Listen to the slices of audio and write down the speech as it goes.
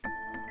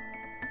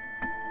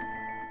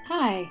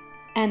Hi,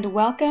 and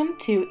welcome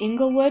to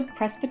Inglewood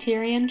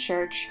Presbyterian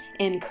Church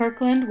in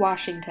Kirkland,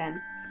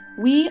 Washington.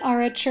 We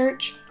are a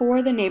church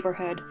for the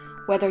neighborhood.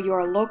 Whether you're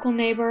a local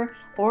neighbor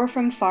or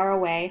from far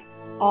away,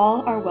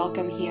 all are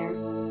welcome here.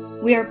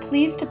 We are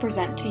pleased to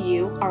present to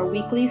you our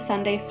weekly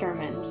Sunday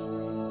sermons.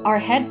 Our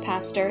head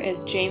pastor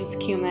is James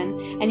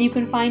Cumin, and you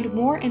can find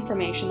more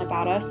information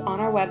about us on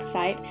our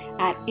website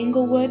at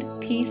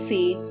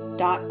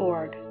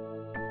inglewoodpc.org.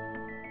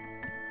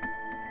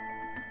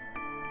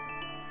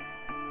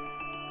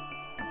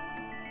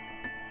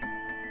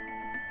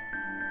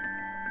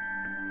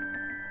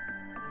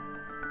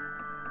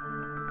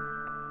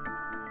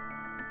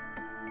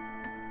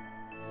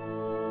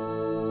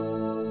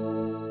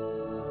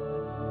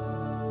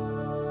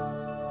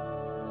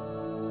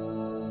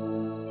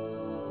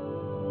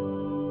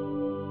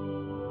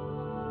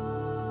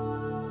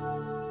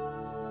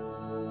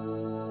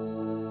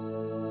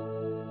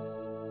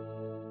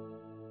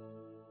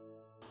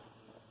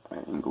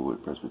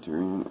 Inglewood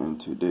Presbyterian, and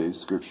today's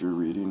scripture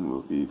reading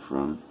will be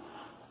from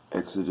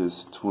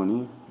Exodus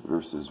 20,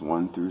 verses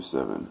 1 through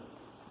 7.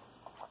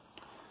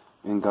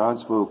 And God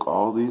spoke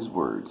all these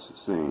words,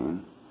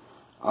 saying,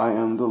 I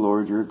am the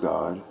Lord your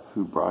God,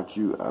 who brought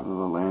you out of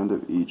the land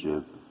of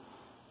Egypt,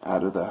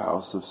 out of the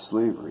house of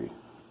slavery.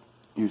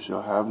 You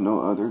shall have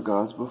no other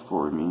gods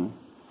before me.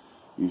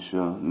 You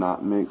shall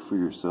not make for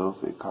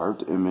yourself a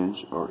carved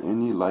image or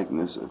any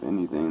likeness of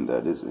anything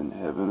that is in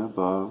heaven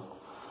above,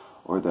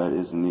 or that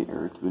is in the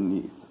earth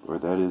beneath, or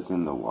that is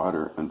in the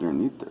water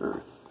underneath the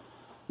earth.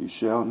 You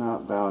shall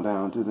not bow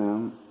down to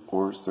them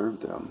or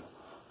serve them,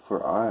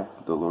 for I,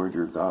 the Lord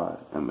your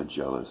God, am a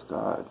jealous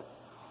God,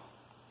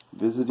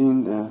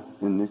 visiting the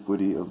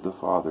iniquity of the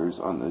fathers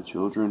on the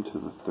children to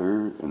the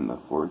third and the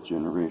fourth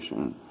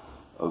generation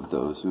of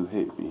those who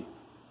hate me,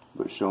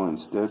 but showing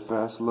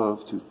steadfast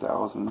love to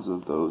thousands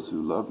of those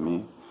who love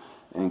me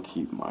and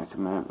keep my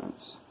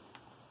commandments.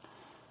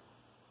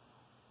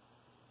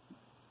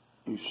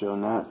 You shall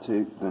not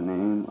take the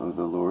name of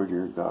the Lord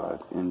your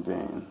God in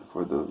vain,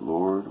 for the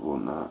Lord will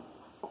not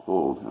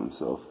hold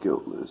himself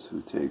guiltless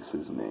who takes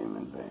his name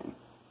in vain.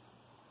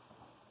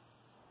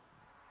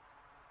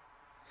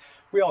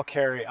 We all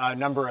carry a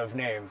number of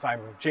names. I'm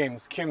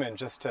James Cumin,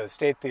 just to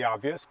state the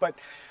obvious, but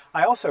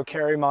I also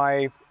carry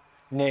my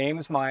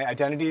names, my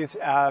identities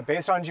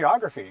based on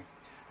geography.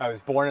 I was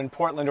born in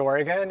Portland,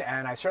 Oregon,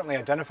 and I certainly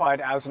identified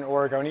as an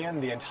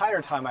Oregonian the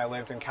entire time I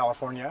lived in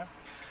California.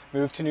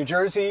 Moved to New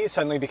Jersey,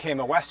 suddenly became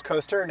a West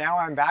Coaster. Now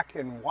I'm back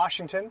in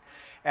Washington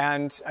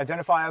and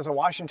identify as a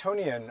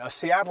Washingtonian, a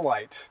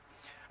Seattleite.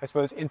 I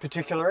suppose in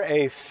particular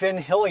a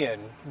Finn-Hillian,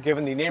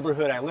 given the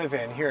neighborhood I live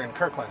in here in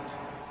Kirkland.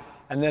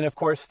 And then of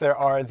course there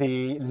are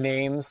the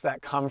names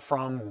that come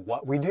from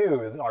what we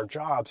do, our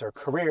jobs, our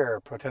career,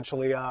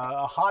 potentially a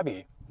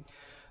hobby.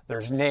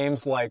 There's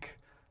names like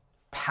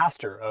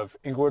pastor of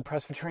Inglewood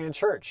Presbyterian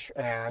Church,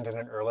 and in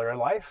an earlier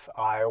life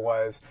I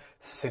was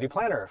city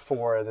planner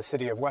for the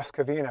city of West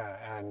Covina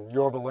and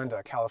Yorba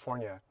Linda,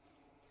 California.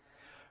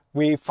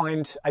 We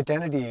find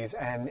identities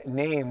and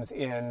names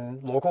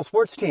in local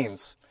sports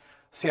teams,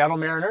 Seattle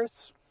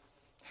Mariners,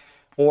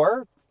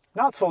 or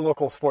not so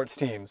local sports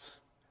teams,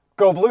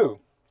 Go Blue,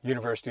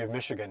 University of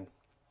Michigan.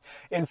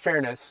 In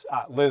fairness,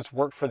 Liz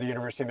worked for the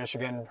University of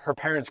Michigan. Her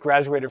parents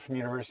graduated from the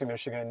University of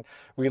Michigan.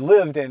 We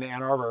lived in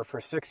Ann Arbor for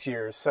 6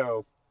 years,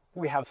 so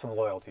we have some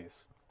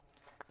loyalties.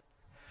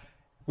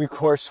 We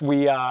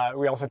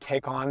also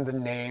take on the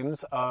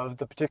names of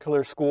the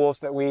particular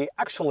schools that we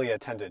actually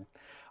attended.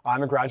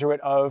 I'm a graduate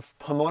of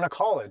Pomona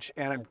College,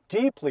 and I'm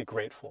deeply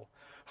grateful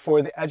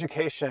for the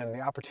education, the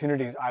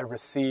opportunities I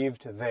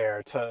received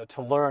there to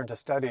learn, to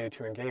study,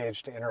 to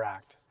engage, to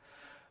interact.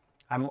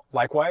 I'm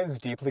likewise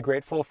deeply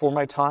grateful for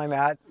my time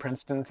at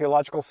Princeton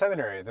Theological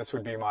Seminary. This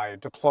would be my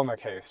diploma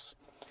case.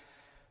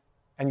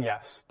 And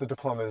yes, the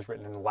diploma is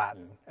written in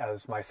Latin,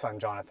 as my son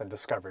Jonathan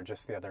discovered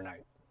just the other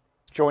night.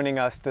 Joining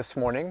us this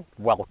morning,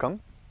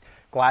 welcome.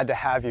 Glad to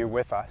have you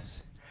with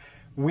us.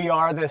 We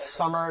are this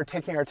summer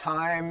taking our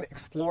time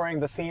exploring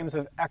the themes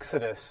of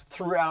Exodus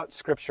throughout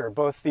Scripture,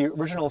 both the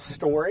original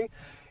story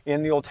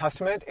in the Old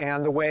Testament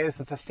and the ways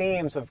that the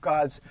themes of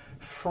God's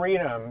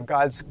freedom,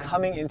 God's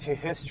coming into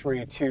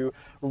history to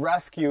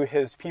rescue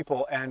his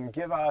people and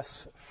give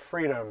us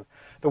freedom,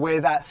 the way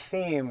that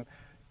theme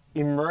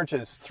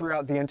emerges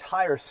throughout the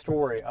entire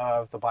story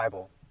of the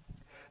Bible.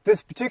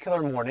 This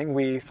particular morning,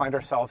 we find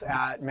ourselves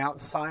at Mount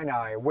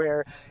Sinai,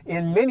 where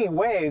in many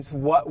ways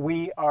what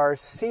we are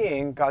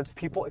seeing God's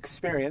people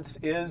experience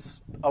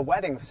is a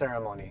wedding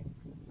ceremony.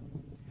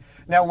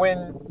 Now,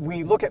 when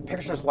we look at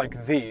pictures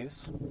like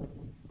these,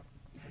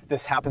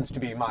 this happens to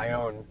be my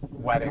own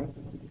wedding.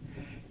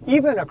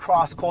 Even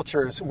across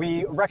cultures,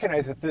 we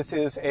recognize that this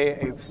is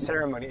a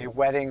ceremony, a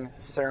wedding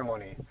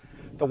ceremony.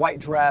 The white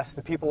dress,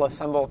 the people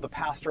assembled, the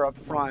pastor up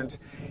front,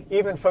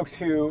 even folks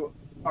who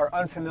are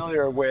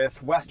unfamiliar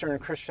with Western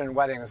Christian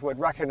weddings would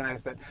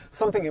recognize that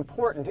something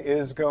important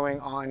is going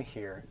on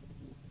here.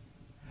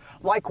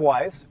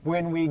 Likewise,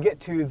 when we get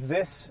to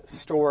this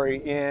story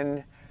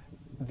in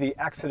the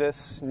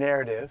Exodus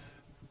narrative,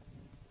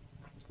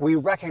 we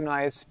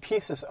recognize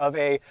pieces of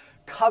a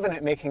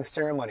covenant-making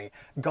ceremony.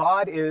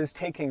 God is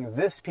taking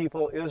this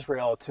people,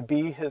 Israel, to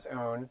be his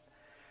own,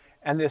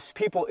 and this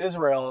people,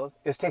 Israel,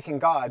 is taking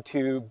God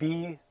to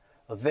be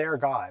their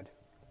God.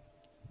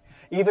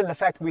 Even the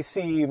fact that we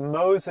see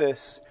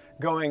Moses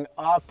going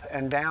up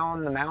and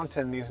down the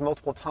mountain these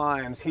multiple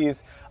times,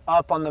 he's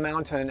up on the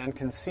mountain and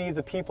can see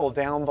the people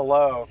down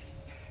below.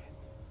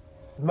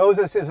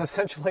 Moses is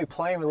essentially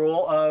playing the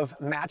role of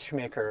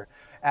matchmaker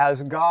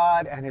as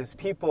God and his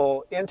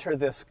people enter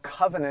this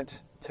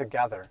covenant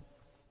together.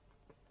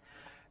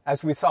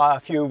 As we saw a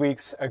few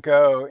weeks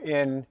ago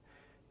in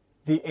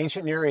the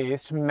ancient Near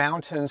East,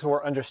 mountains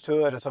were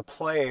understood as a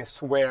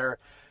place where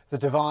the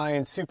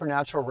divine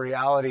supernatural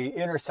reality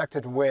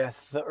intersected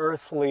with the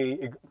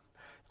earthly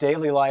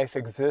daily life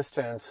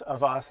existence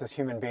of us as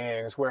human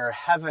beings, where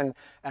heaven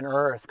and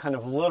earth kind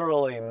of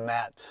literally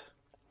met.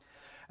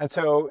 And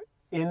so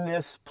in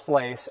this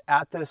place,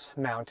 at this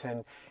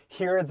mountain,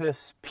 here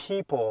this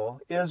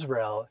people,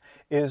 Israel,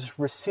 is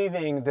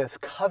receiving this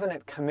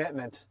covenant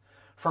commitment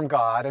from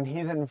God, and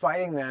he's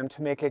inviting them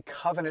to make a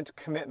covenant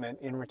commitment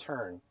in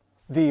return.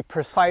 The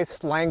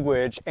precise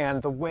language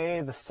and the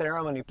way the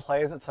ceremony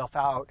plays itself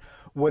out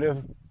would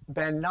have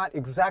been not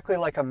exactly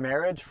like a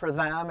marriage for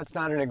them. It's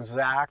not an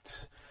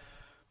exact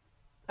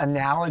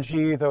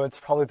analogy, though it's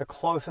probably the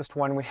closest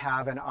one we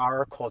have in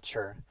our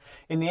culture.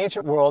 In the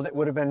ancient world, it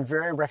would have been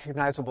very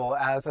recognizable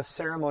as a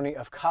ceremony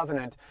of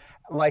covenant,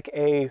 like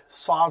a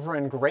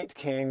sovereign great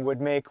king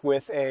would make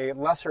with a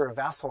lesser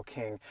vassal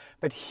king.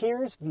 But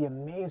here's the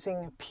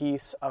amazing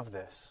piece of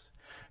this.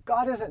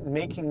 God isn't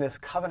making this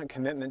covenant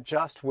commitment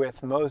just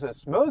with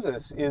Moses.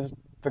 Moses is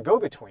the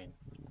go-between.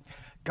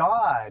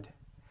 God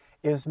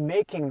is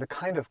making the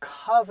kind of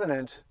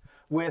covenant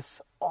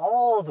with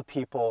all the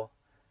people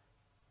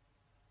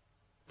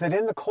that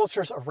in the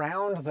cultures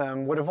around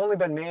them would have only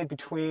been made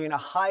between a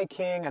high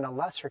king and a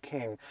lesser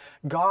king.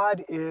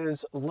 God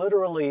is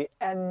literally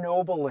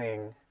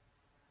ennobling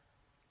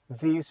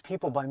these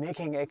people by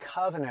making a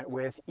covenant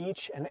with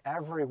each and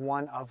every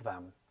one of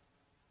them.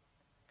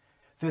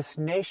 This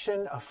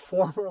nation of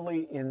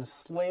formerly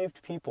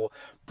enslaved people,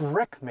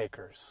 brick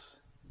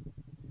makers,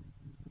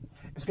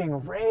 is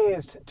being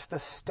raised to the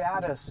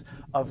status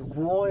of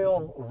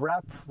royal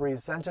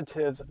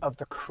representatives of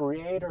the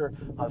Creator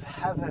of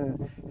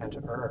heaven and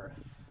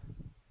earth.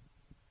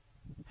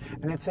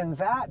 And it's in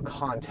that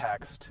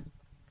context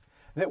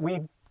that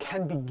we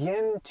can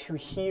begin to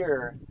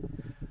hear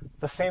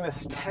the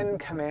famous 10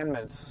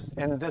 Commandments,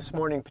 and this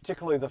morning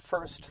particularly the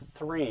first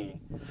 3,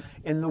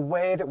 in the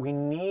way that we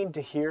need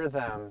to hear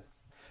them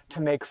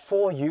to make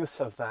full use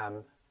of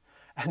them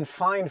and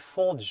find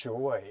full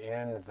joy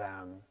in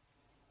them.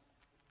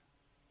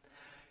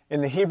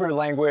 In the Hebrew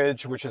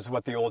language, which is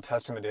what the Old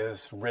Testament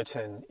is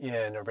written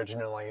in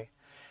originally,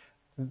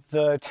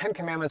 the 10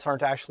 Commandments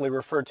aren't actually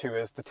referred to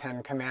as the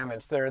 10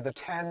 Commandments. They're the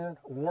 10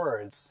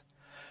 words.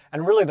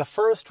 And really the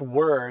first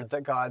word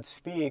that God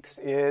speaks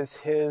is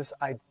his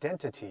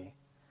identity.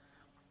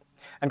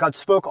 And God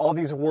spoke all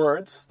these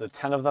words, the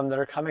 10 of them that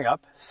are coming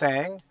up,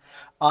 saying,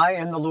 I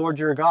am the Lord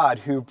your God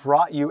who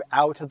brought you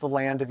out of the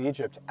land of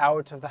Egypt,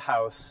 out of the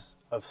house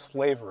of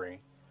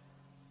slavery.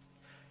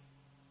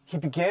 He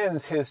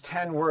begins his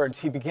 10 words,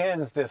 he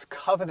begins this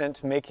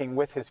covenant making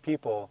with his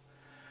people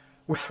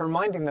with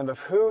reminding them of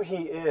who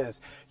he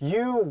is.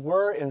 You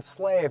were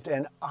enslaved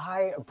and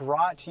I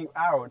brought you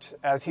out.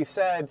 As he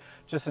said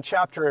just a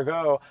chapter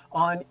ago,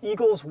 on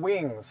eagle's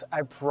wings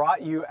I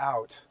brought you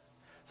out.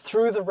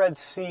 Through the Red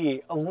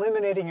Sea,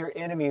 eliminating your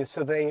enemies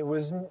so there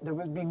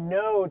would be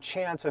no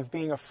chance of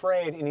being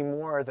afraid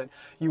anymore that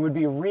you would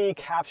be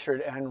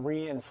recaptured and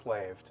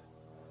re-enslaved.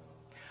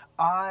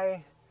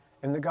 I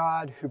am the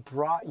God who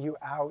brought you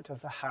out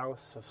of the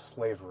house of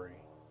slavery.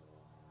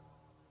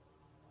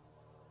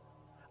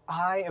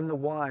 I am the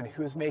one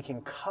who is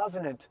making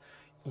covenant,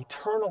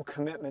 eternal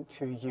commitment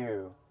to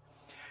you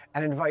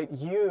and invite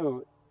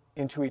you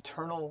into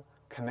eternal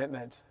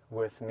commitment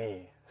with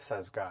me,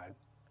 says God.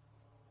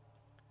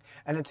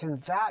 And it's in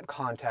that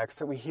context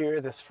that we hear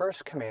this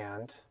first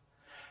command,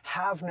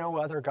 have no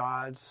other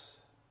gods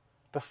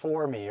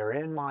before me or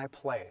in my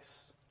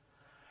place.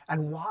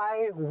 And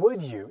why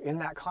would you in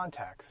that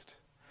context?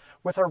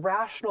 With our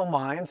rational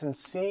minds and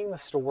seeing the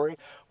story,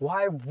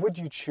 why would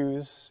you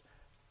choose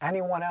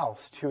anyone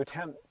else to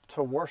attempt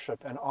to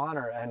worship and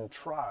honor and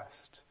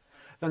trust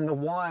than the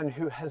one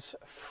who has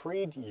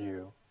freed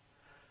you,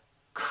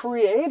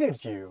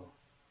 created you,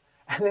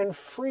 and then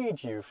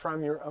freed you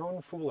from your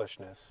own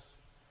foolishness?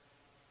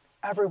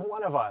 Every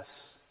one of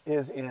us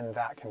is in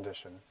that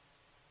condition.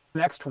 The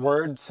next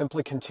word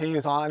simply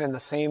continues on in the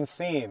same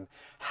theme.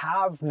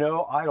 Have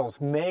no idols,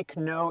 make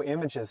no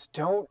images.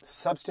 Don't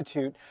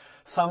substitute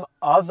some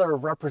other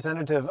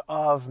representative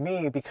of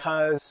me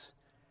because,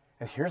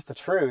 and here's the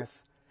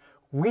truth,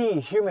 we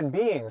human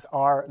beings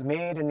are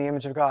made in the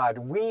image of God.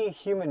 We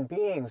human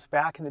beings,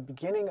 back in the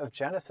beginning of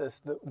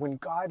Genesis, when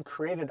God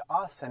created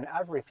us and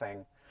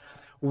everything,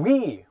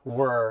 we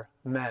were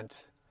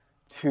meant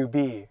to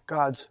be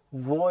God's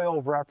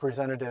royal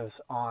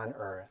representatives on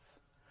earth.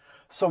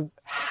 So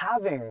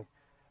having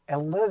a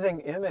living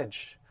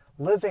image,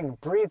 living,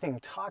 breathing,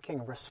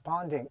 talking,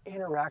 responding,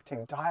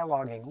 interacting,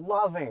 dialoguing,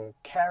 loving,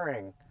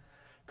 caring,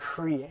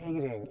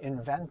 creating,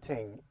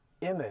 inventing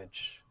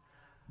image.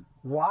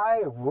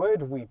 Why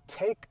would we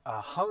take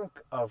a hunk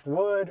of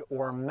wood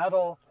or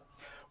metal,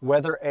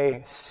 whether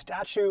a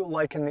statue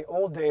like in the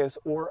old days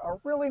or a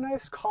really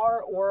nice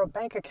car or a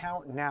bank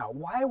account now?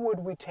 Why would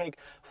we take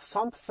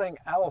something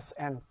else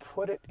and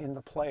put it in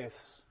the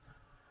place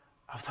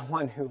of the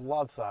one who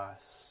loves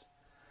us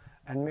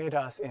and made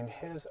us in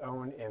his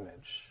own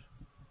image?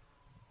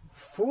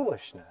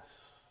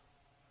 Foolishness.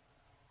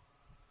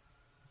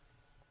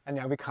 And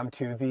now we come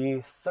to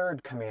the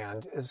third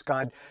command, as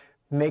God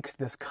makes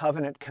this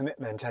covenant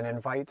commitment and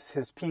invites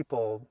his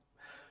people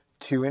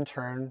to in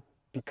turn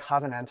be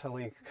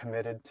covenantally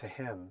committed to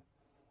him.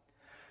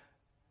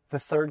 The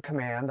third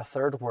command, the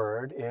third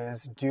word,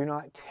 is do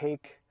not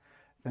take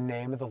the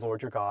name of the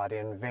Lord your God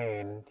in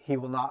vain. He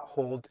will not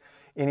hold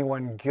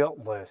anyone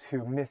guiltless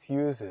who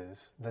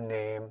misuses the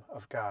name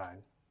of God.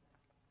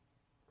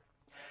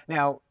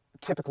 Now,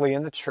 typically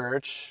in the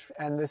church,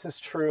 and this is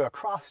true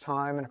across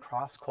time and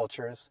across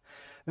cultures,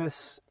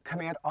 this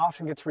command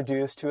often gets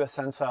reduced to a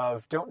sense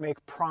of don't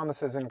make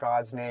promises in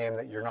God's name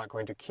that you're not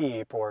going to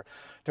keep, or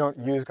don't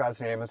use God's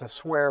name as a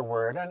swear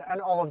word,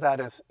 and all of that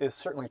is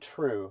certainly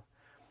true.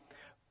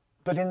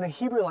 But in the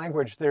Hebrew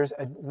language, there's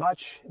a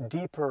much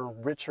deeper,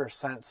 richer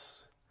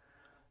sense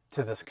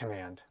to this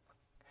command.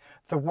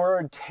 The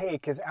word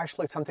take is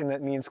actually something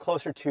that means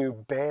closer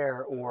to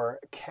bear or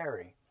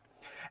carry.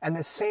 And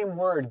the same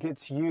word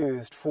gets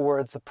used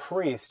for the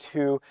priest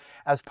who,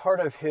 as part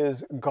of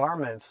his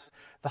garments,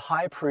 the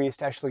high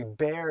priest actually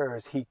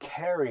bears, he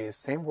carries,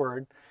 same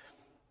word,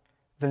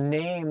 the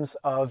names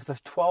of the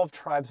 12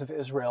 tribes of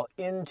Israel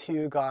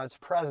into God's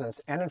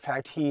presence. And in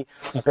fact, he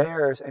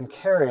bears and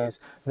carries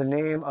the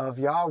name of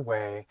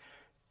Yahweh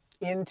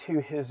into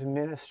his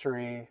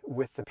ministry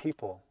with the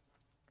people.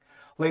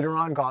 Later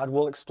on, God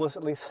will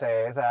explicitly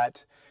say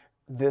that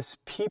this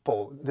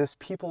people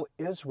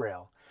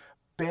Israel,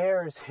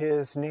 bears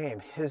his name.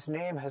 His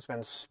name has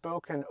been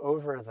spoken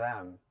over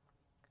them.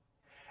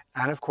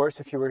 And of course,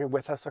 if you were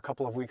with us a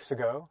couple of weeks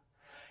ago,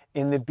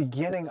 in the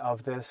beginning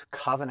of this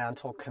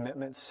covenantal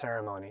commitment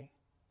ceremony,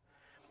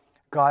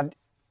 God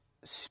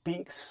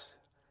speaks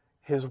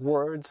his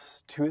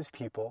words to his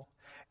people,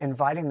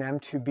 inviting them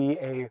to be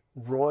a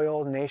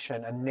royal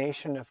nation, a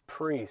nation of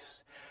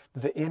priests,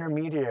 the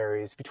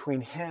intermediaries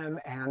between him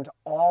and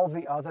all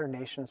the other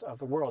nations of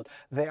the world.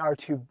 They are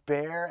to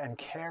bear and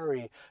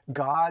carry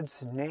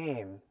God's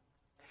name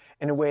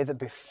in a way that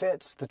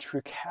befits the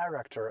true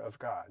character of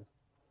God.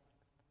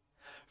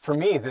 For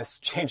me, this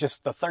changes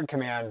the third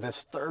command,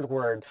 this third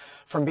word,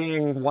 from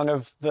being one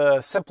of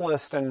the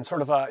simplest and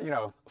sort of a,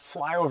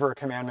 flyover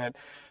commandment.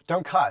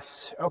 Don't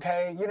cuss.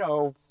 Okay,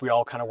 we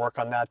all kind of work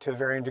on that to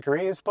varying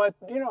degrees, but,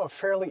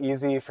 fairly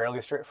easy, fairly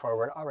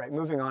straightforward. All right,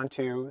 moving on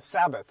to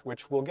Sabbath,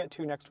 which we'll get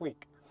to next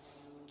week.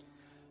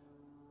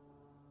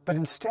 But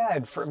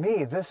instead, for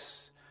me,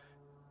 this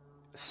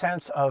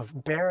sense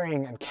of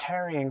bearing and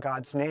carrying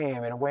God's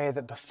name in a way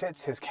that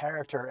befits his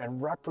character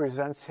and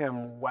represents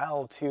him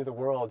well to the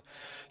world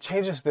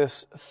changes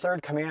this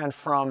third command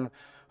from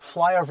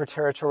flyover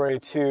territory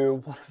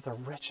to one of the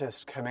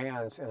richest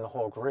commands in the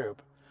whole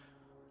group.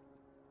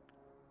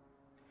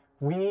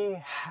 We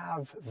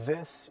have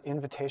this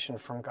invitation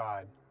from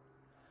God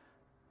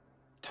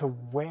to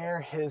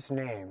wear his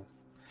name.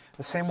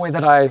 The same way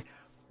that I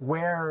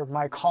wear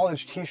my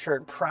college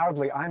t-shirt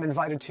proudly, I'm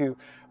invited to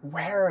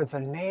wear the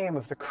name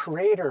of the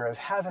creator of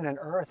heaven and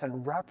earth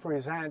and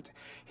represent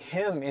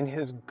him in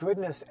his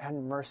goodness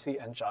and mercy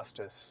and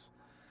justice.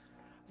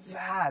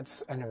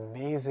 That's an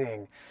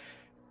amazing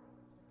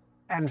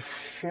and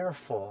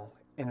fearful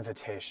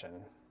invitation.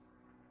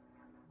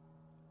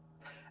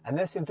 And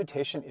this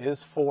invitation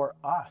is for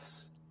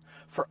us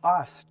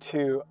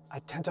to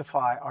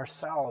identify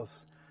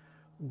ourselves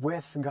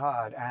with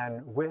God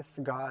and with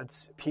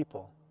God's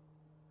people.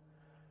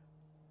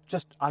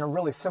 Just on a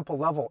really simple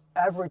level,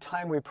 every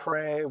time we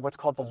pray what's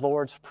called the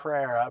Lord's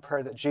Prayer, a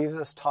prayer that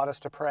Jesus taught us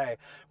to pray,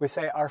 we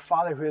say, "Our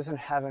Father who is in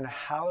heaven,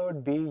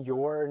 hallowed be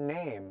your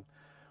name."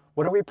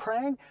 What are we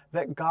praying?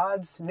 That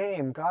God's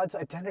name, God's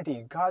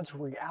identity, God's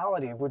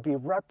reality would be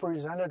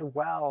represented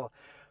well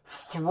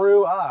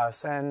through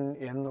us and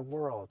in the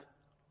world.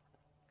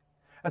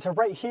 And so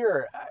right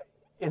here,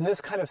 in this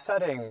kind of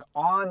setting,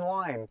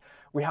 online,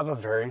 we have a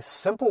very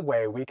simple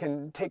way we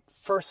can take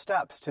first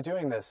steps to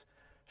doing this.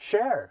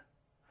 Share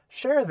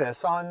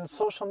this on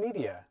social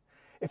media.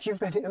 If you've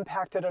been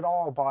impacted at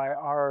all by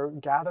our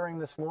gathering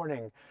this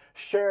morning,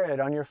 share it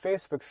on your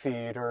Facebook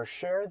feed or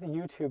share the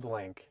YouTube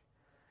link.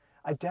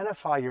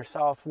 Identify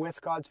yourself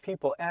with God's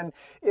people. And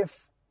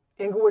if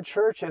Inglewood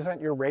Church isn't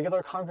your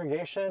regular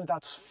congregation,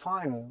 that's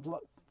fine.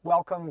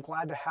 Welcome,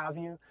 glad to have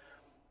you.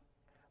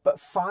 But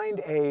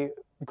find a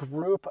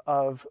group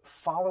of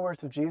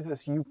followers of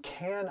Jesus you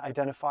can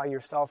identify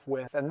yourself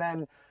with, and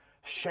then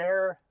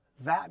share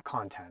that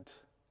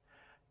content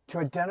to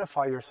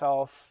identify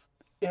yourself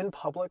in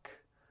public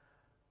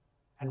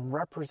and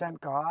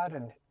represent God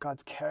and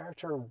God's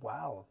character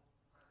well.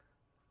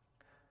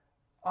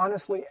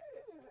 Honestly,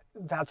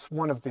 that's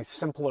one of the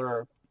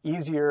simpler,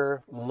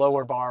 easier,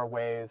 lower bar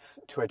ways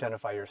to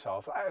identify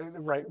yourself,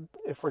 right?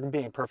 If we're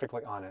being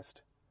perfectly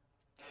honest.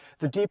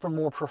 The deeper,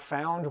 more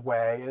profound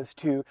way is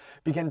to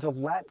begin to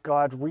let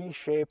God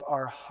reshape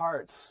our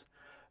hearts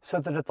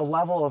so that at the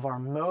level of our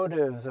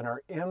motives and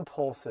our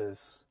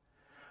impulses,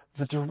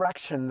 the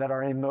direction that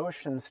our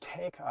emotions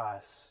take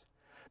us,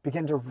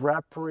 begin to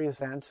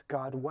represent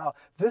God well.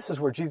 This is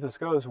where Jesus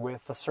goes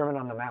with the Sermon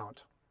on the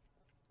Mount.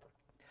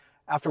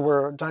 After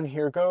we're done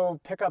here, go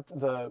pick up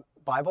the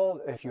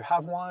Bible if you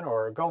have one,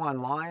 or go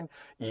online.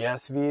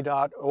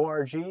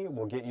 esv.org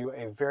will get you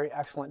a very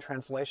excellent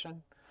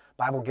translation.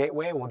 Bible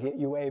Gateway will get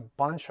you a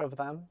bunch of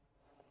them.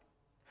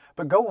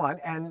 But go on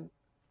and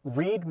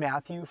read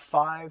Matthew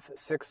 5,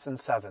 6, and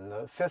 7,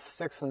 the 5th,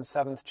 6th, and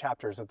 7th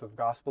chapters of the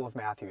Gospel of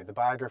Matthew, the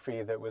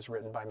biography that was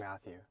written by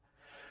Matthew.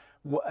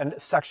 A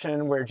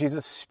section where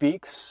Jesus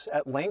speaks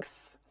at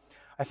length.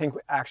 I think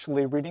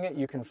actually reading it,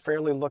 you can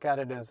fairly look at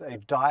it as a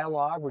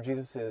dialogue where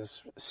Jesus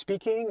is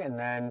speaking and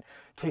then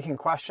taking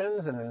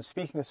questions and then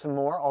speaking some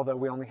more, although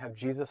we only have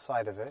Jesus'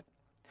 side of it.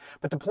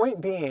 But the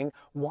point being,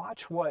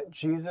 watch what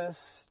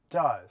Jesus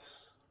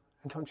does.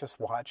 And don't just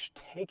watch,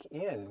 take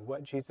in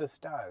what Jesus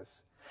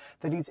does.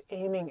 That he's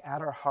aiming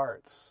at our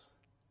hearts.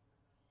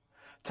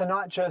 To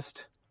not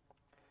just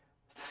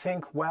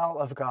think well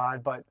of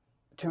God, but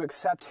to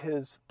accept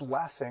his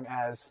blessing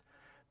as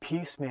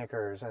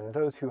peacemakers and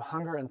those who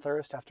hunger and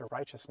thirst after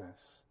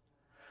righteousness.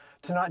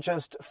 To not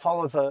just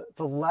follow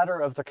the letter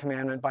of the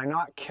commandment by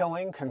not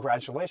killing.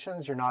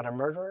 Congratulations, you're not a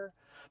murderer.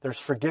 There's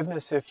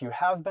forgiveness if you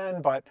have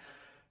been, but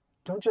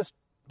don't just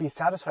be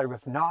satisfied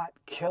with not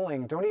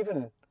killing. Don't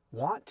even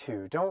want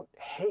to. Don't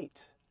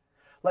hate.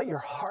 Let your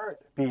heart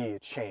be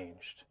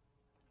changed.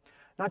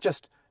 Not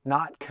just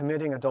not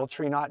committing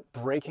adultery, not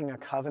breaking a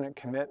covenant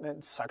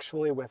commitment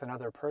sexually with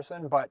another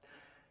person, but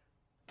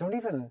don't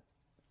even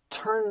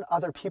turn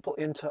other people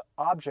into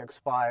objects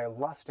by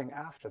lusting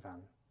after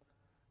them.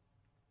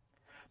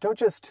 Don't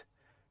just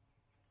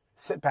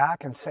sit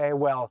back and say,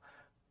 well,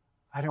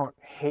 I don't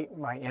hate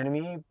my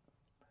enemy.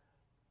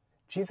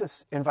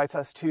 Jesus invites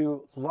us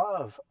to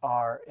love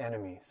our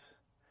enemies.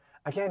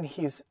 Again,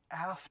 he's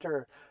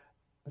after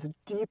the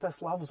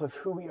deepest levels of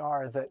who we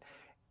are, that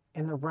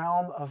in the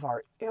realm of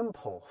our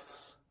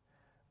impulse,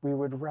 we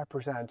would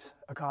represent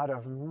a God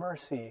of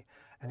mercy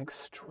and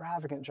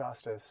extravagant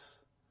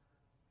justice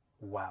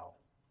well.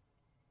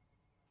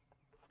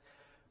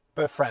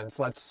 But friends,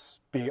 let's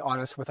be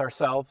honest with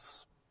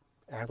ourselves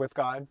and with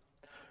God.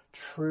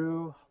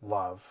 True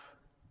love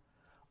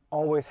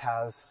always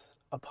has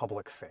a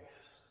public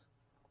face.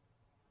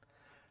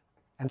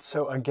 And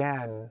so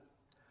again,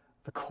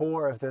 the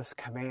core of this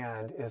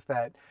command is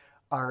that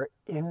our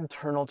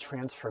internal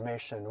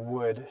transformation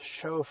would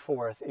show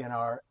forth in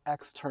our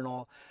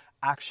external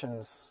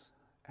actions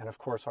and, of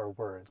course, our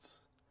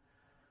words.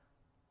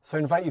 So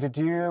I invite you to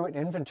do an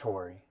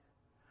inventory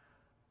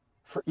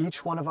for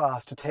each one of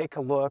us, to take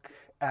a look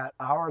at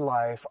our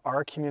life,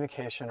 our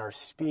communication, our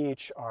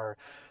speech, our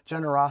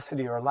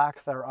generosity or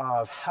lack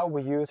thereof, how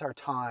we use our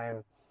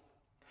time,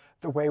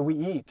 the way we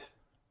eat,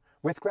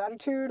 with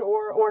gratitude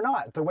or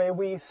not, the way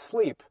we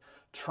sleep,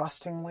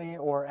 trustingly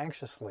or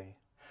anxiously,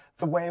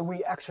 the way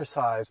we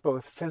exercise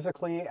both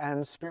physically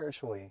and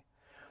spiritually,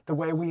 the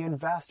way we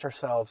invest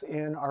ourselves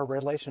in our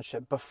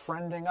relationship,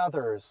 befriending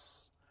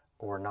others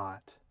or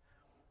not.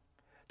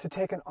 To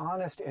take an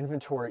honest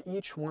inventory,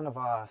 each one of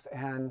us,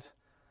 and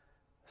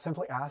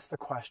simply ask the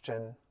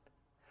question,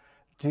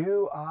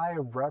 do I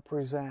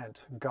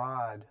represent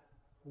God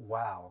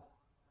well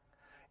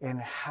in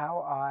how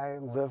I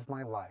live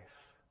my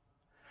life,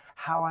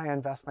 how I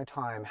invest my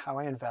time, how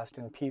I invest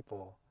in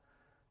people,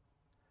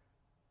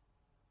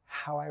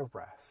 how I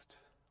rest?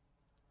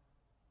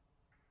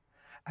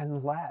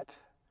 And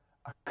let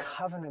a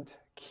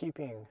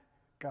covenant-keeping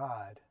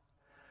God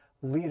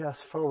lead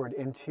us forward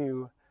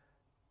into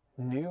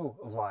new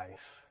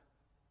life.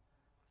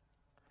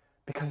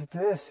 Because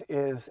this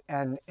is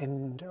an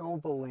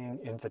ennobling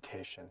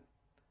invitation.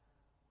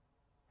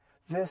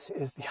 This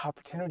is the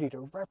opportunity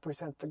to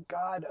represent the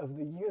God of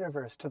the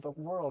universe to the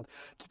world,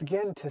 to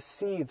begin to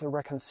see the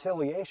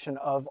reconciliation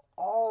of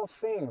all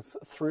things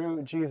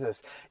through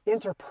Jesus,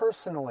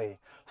 interpersonally,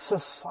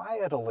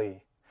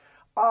 societally,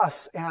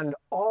 us and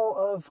all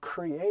of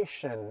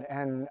creation,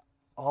 and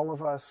all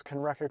of us can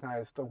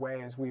recognize the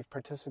ways we've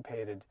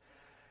participated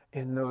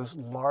in those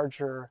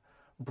larger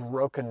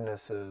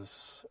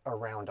brokennesses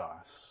around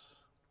us.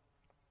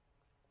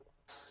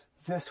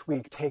 This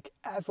week, take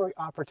every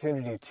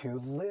opportunity to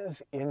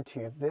live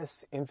into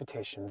this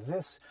invitation,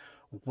 this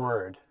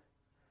word,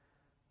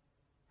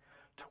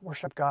 to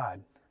worship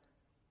God,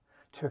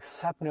 to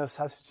accept no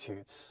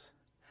substitutes,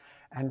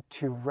 and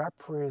to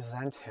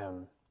represent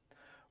him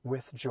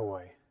with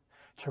joy,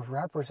 to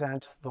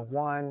represent the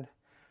one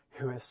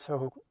who is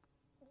so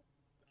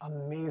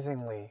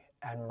amazingly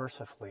and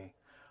mercifully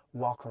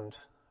welcomed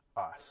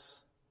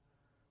us.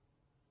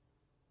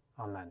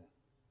 Amen.